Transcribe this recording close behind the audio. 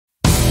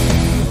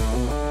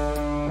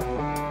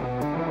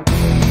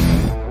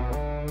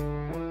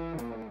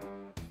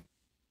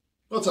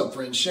What's up,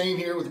 friends? Shane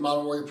here with the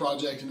Modern Warrior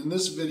Project, and in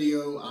this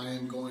video I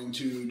am going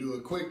to do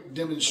a quick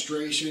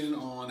demonstration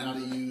on how to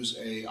use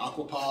a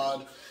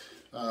Aquapod.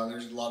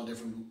 There's a lot of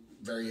different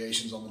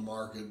variations on the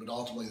market, but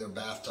ultimately they're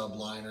bathtub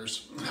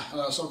liners.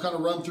 So I'll kind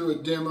of run through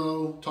a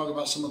demo, talk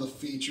about some of the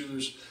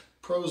features,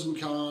 pros and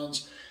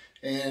cons,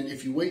 and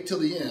if you wait till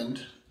the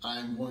end,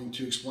 I'm going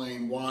to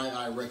explain why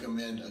I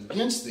recommend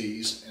against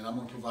these, and I'm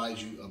going to provide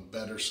you a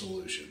better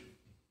solution.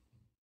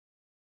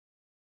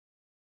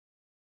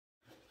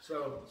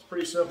 So it's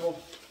pretty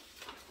simple.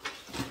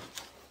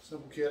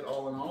 Simple kit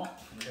all in all.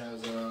 It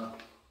has an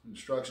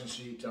instruction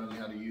sheet telling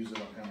you how to use it.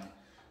 I'll kind of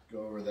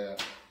go over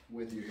that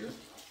with you here.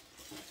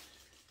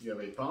 You have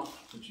a pump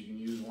that you can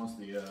use once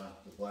the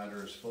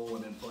bladder is full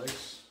and in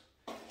place.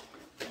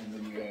 And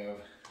then you have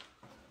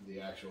the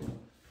actual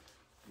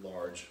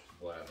large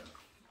bladder.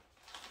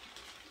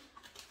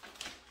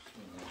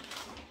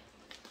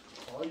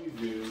 So all you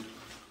do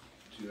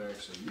to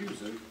actually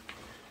use it,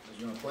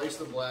 you're going to place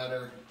the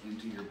bladder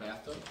into your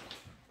bathtub.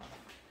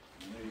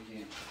 I know you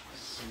can't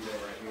see that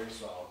right here,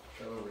 so I'll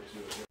go over to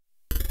it here.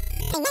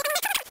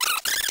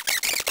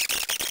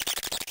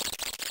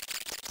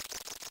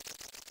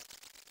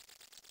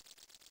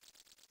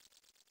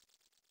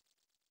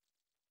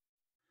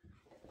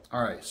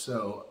 Alright,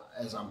 so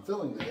as I'm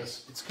filling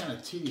this, it's kind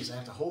of tedious. I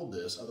have to hold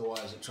this,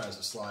 otherwise it tries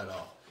to slide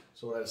off.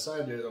 So what I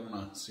decided to do is I'm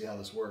going to see how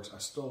this works. I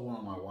stole one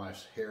of my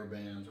wife's hair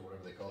bands, or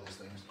whatever they call these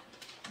things.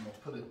 I'm going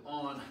to put it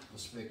on the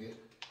spigot,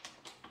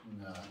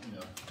 and you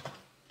know,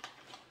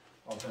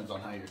 all depends on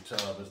how your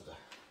tub as to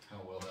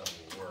how well that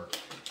will work.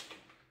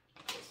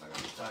 So it's not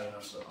going to be tight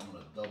enough, so I'm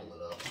going to double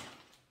it up.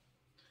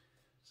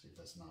 See if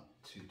that's not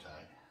too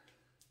tight.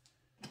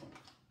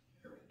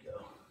 There we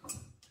go.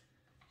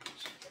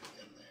 Just get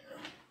it in there.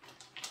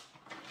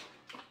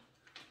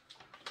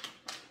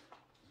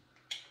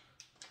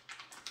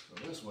 So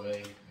this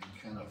way, I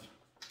can kind of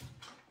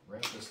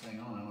wrap this thing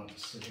on. I don't have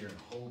to sit here and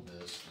hold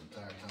this the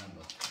entire time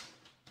the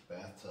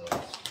bathtub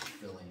is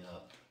filling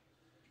up.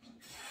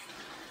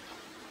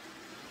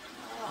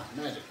 Ah,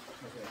 magic.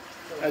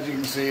 Okay. As you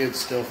can see, it's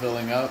still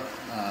filling up.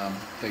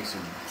 Takes the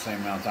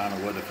same amount of time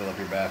it would to fill up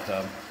your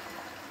bathtub.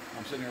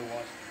 I'm sitting here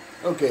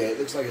watching. Okay, it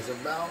looks like it's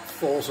about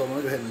full, so I'm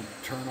going to go ahead and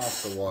turn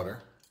off the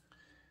water.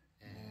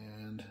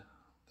 And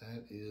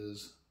that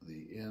is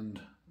the end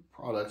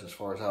product as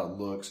far as how it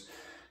looks.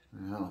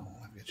 Now,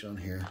 I'll get you on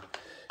here.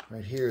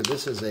 Right here,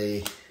 this is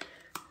a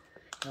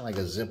kind of like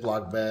a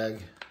Ziploc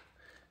bag.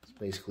 It's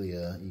basically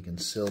you can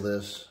seal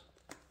this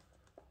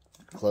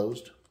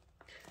closed,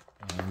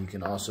 and you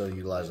can also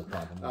utilize the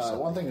pump.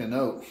 One thing to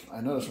note, I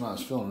noticed when I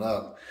was filling it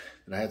up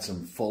that I had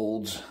some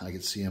folds. I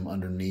could see them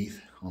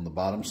underneath on the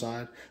bottom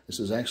side. This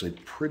is actually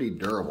pretty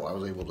durable. I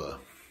was able to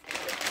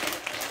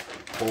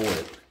pull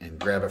it and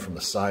grab it from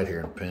the side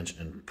here and pinch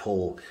and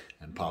pull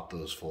and pop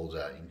those folds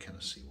out. You can kind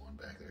of see one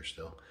back there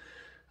still.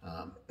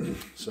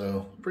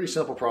 So pretty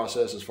simple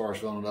process as far as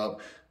filling it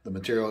up. The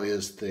material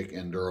is thick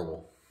and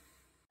durable.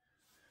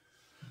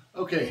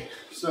 Okay,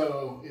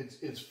 so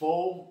it's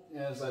full.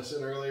 As I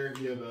said earlier,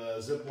 you have a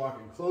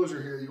Ziploc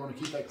enclosure here. You want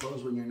to keep that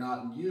closed when you're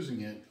not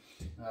using it.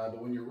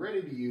 But when you're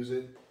ready to use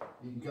it,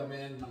 you can come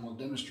in. I'm going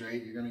to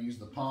demonstrate. You're going to use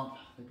the pump.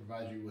 They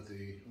provide you with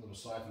a little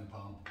siphon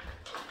pump.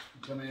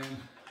 You come in,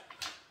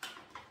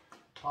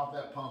 pop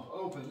that pump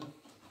open,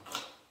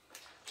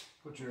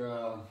 put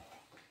your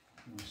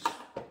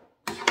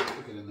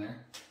stick it in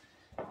there.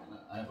 And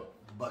I have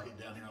a bucket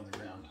down here on the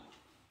ground.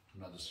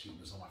 I'm not just shooting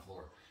this on my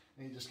floor.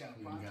 And you just kind of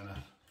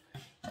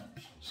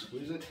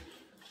squeeze it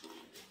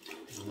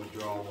and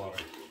withdraw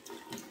water.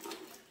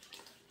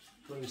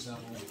 Pretty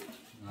simple.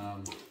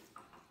 I'll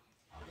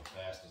go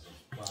fast as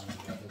I'm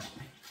finding methods.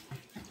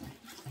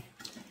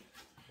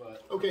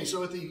 But okay,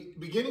 so at the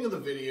beginning of the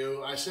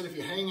video, I said if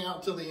you hang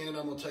out till the end,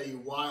 I'm going to tell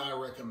you why I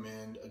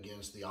recommend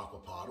against the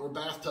Aquapod or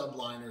bathtub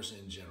liners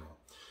in general.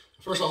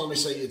 First of all, let me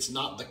say it's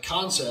not the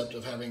concept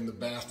of having the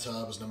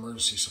bathtub as an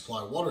emergency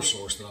supply water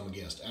source that I'm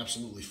against.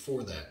 Absolutely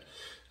for that.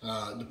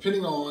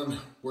 Depending on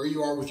where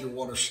you are with your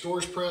water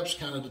storage preps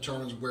kind of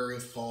determines where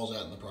it falls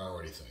out in the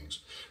priority things.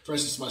 For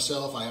instance,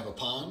 myself, I have a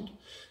pond.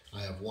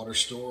 I have water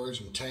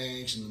storage and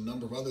tanks and a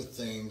number of other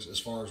things as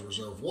far as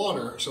reserve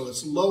water. So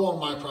it's low on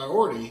my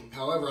priority.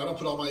 However, I don't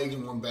put all my eggs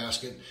in one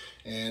basket,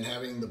 and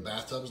having the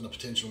bathtub as a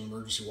potential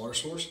emergency water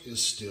source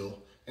is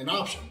still an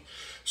option.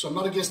 So I'm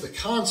not against the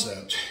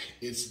concept,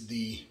 it's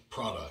the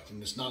product.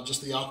 And it's not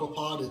just the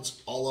Aquapod,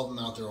 it's all of them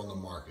out there on the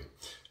market.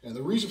 And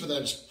the reason for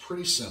that is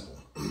pretty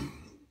simple.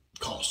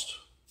 Cost.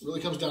 It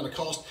really comes down to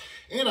cost.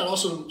 And I'd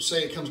also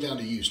say it comes down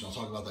to use, and I'll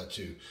talk about that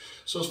too.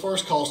 So as far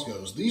as cost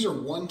goes, these are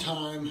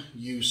one-time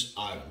use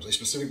items. They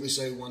specifically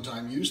say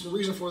one-time use. And the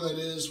reason for that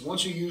is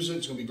once you use it,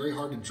 it's going to be very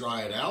hard to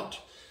dry it out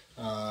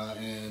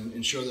and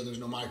ensure that there's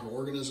no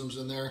microorganisms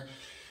in there.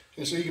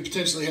 And so you could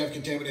potentially have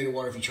contaminated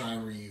water if you try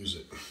and reuse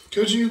it.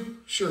 Could you?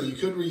 Sure, you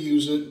could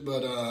reuse it,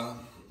 but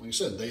like I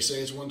said, they say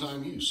it's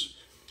one-time use.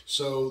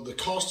 So the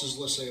cost is,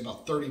 let's say,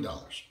 about $30.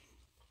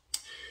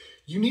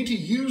 You need to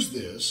use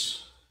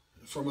this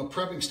from a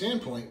prepping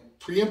standpoint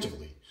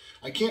preemptively.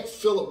 I can't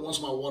fill it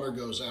once my water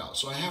goes out.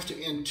 So I have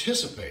to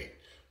anticipate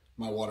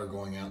my water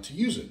going out to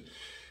use it.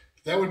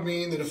 That would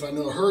mean that if I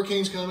know a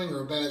hurricane's coming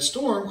or a bad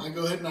storm, I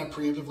go ahead and I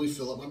preemptively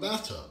fill up my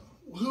bathtub.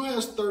 Who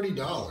has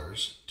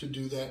 $30 to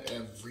do that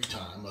every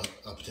time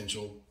a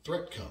potential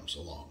threat comes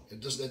along?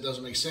 That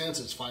doesn't make sense.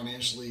 It's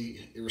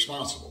financially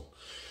irresponsible.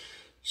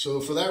 So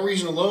for that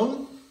reason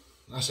alone,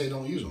 I say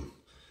don't use them.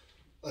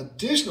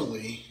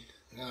 Additionally,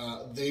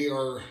 they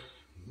are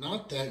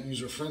not that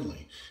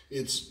user-friendly.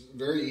 It's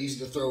very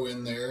easy to throw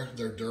in there.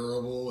 They're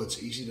durable.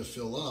 It's easy to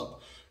fill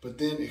up. But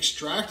then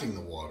extracting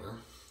the water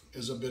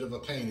is a bit of a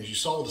pain. As you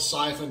saw with the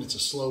siphon, it's a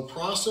slow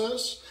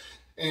process.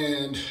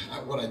 And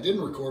what I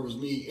didn't record was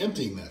me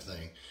emptying that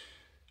thing.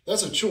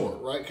 That's a chore,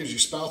 right? Because your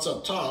spout's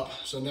up top.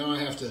 So now I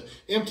have to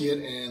empty it,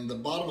 and the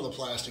bottom of the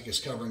plastic is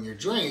covering your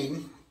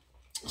drain.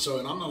 So,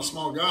 and I'm not a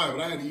small guy, but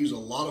I had to use a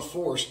lot of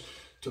force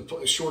to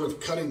put, short of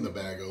cutting the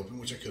bag open,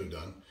 which I could have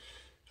done.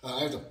 I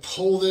had to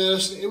pull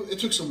this. It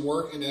took some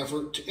work and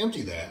effort to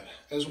empty that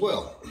as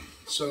well.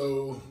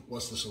 So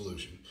what's the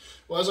solution?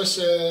 Well, as I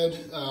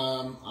said,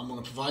 I'm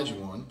going to provide you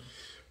one.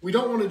 We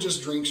don't want to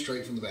just drink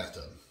straight from the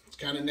bathtub. It's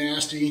kind of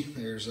nasty.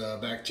 There's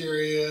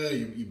bacteria.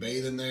 You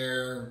bathe in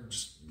there.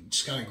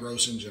 Just kind of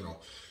gross in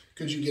general.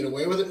 Could you get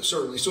away with it?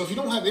 Certainly. So if you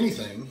don't have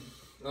anything,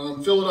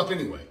 fill it up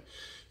anyway.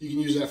 You can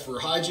use that for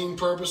hygiene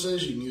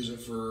purposes. You can use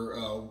it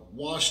for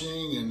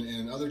washing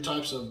and other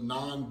types of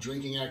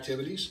non-drinking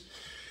activities.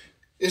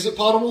 Is it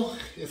potable?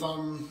 If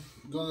I'm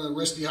going to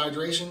risk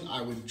dehydration,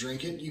 I would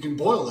drink it. You can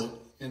boil it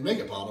and make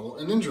it potable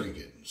and then drink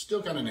it.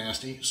 Still kind of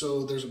nasty,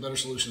 so there's a better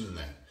solution than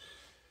that.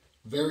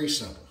 Very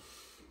simple.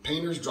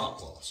 Painter's drop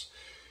cloths.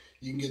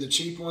 You can get the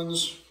cheap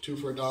ones, 2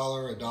 for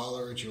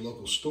 $1 at your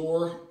local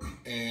store,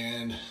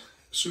 and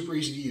super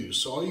easy to use.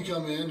 So all you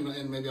come in,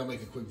 and maybe I'll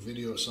make a quick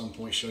video at some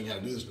point showing you how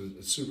to do this, but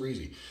it's super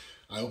easy.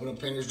 I open up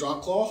Painter's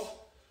drop cloth,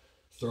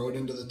 throw it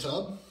into the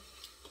tub,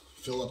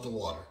 fill up the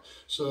water.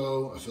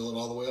 So I fill it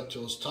all the way up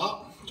till it's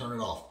top, turn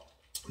it off.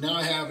 Now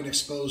I have an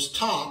exposed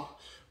top,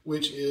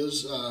 which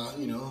is,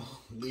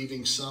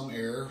 leaving some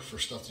air for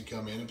stuff to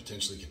come in and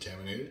potentially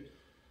contaminate it.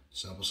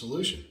 Simple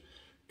solution.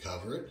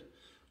 Cover it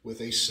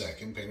with a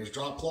second Painter's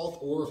drop cloth,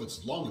 or if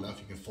it's long enough,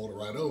 you can fold it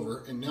right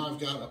over. And now I've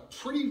got a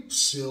pretty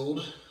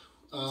sealed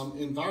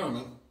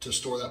environment to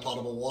store that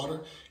potable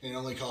water, and it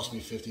only cost me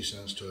 50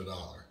 cents to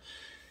 $1.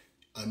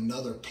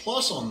 Another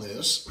plus on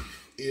this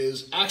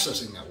is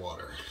accessing that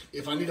water.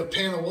 If I need a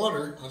pan of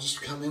water, I'll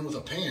just come in with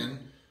a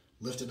pan,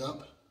 lift it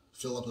up,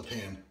 fill up the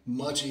pan.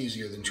 Much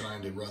easier than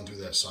trying to run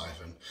through that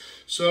siphon.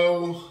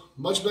 So,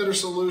 much better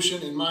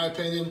solution in my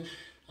opinion.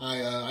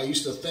 I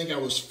used to think I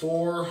was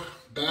for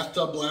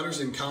bathtub bladders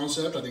in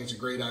concept. I think it's a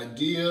great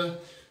idea,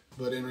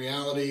 but in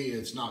reality,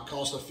 it's not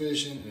cost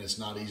efficient and it's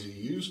not easy to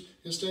use.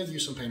 Instead,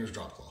 use some Painter's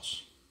drop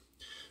cloths.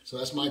 So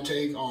that's my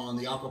take on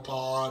the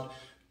Aquapod,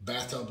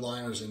 bathtub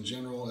liners in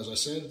general. As I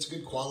said, it's a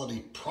good quality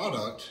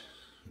product.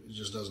 It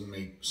just doesn't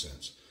make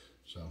sense.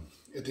 So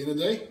at the end of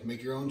the day,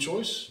 make your own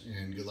choice,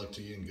 and good luck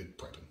to you and good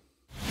prepping.